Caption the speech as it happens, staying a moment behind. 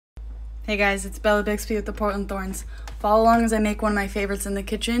Hey guys, it's Bella Bixby with the Portland Thorns. Follow along as I make one of my favorites in the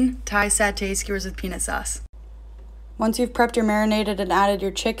kitchen, Thai Satay Skewers with peanut sauce. Once you've prepped your marinated and added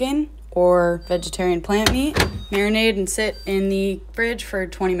your chicken or vegetarian plant meat, marinate and sit in the fridge for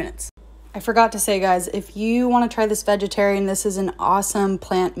 20 minutes. I forgot to say guys, if you want to try this vegetarian, this is an awesome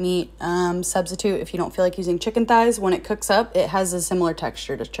plant meat substitute if you don't feel like using chicken thighs. When it cooks up, it has a similar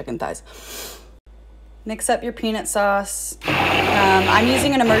texture to chicken thighs. Mix up your peanut sauce. I'm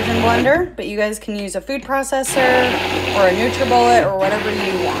using an immersion blender, but you guys can use a food processor or a NutriBullet or whatever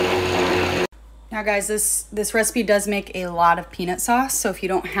you want. Now guys, this recipe does make a lot of peanut sauce, so if you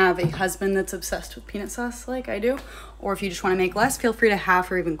don't have a husband that's obsessed with peanut sauce like I do, or if you just want to make less, feel free to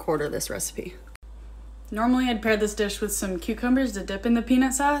half or even quarter this recipe. Normally I'd pair this dish with some cucumbers to dip in the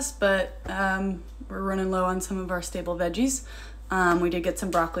peanut sauce, but we're running low on some of our staple veggies. We did get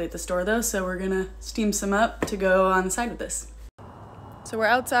some broccoli at the store though, so we're gonna steam some up to go on the side with this. So we're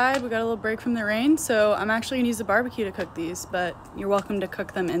outside, we got a little break from the rain, so I'm actually gonna use a barbecue to cook these, but you're welcome to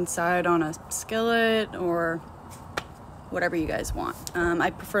cook them inside on a skillet or whatever you guys want.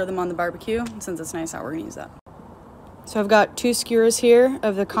 I prefer them on the barbecue, and since it's nice out, we're gonna use that. So I've got 2 skewers here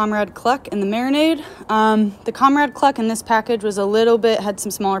of the Comrade Cluck and the marinade. The Comrade Cluck in this package was had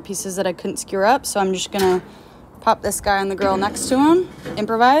some smaller pieces that I couldn't skewer up, so I'm just gonna pop this guy on the grill next to him,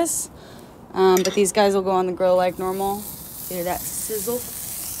 improvise. But these guys will go on the grill like normal. Hear that sizzle?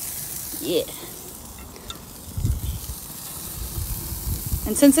 Yeah.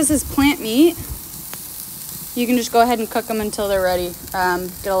 And since this is plant meat, you can just go ahead and cook them until they're ready.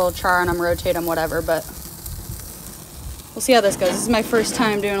 Get a little char on them, rotate them, whatever, but we'll see how this goes. This is my first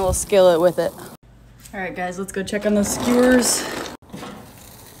time doing a little skillet with it. All right, guys, let's go check on those skewers.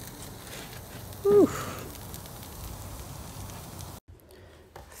 Whew.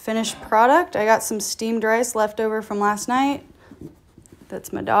 Finished product. I got some steamed rice left over from last night.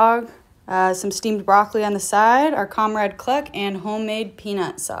 That's my dog. Some steamed broccoli on the side, our Comrade Cluck, and homemade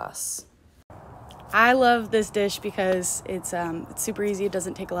peanut sauce. I love this dish because it's super easy. It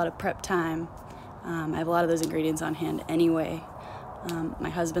doesn't take a lot of prep time. I have a lot of those ingredients on hand anyway. My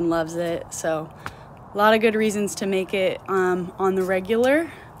husband loves it, so a lot of good reasons to make it on the regular.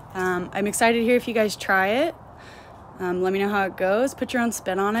 I'm excited to hear if you guys try it. Let me know how it goes. Put your own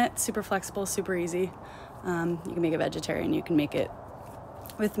spin on it. Super flexible, super easy. You can make it vegetarian. You can make it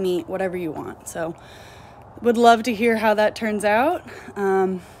with meat, whatever you want. So would love to hear how that turns out.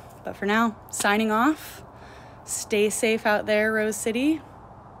 But for now, signing off. Stay safe out there, Rose City.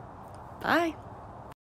 Bye.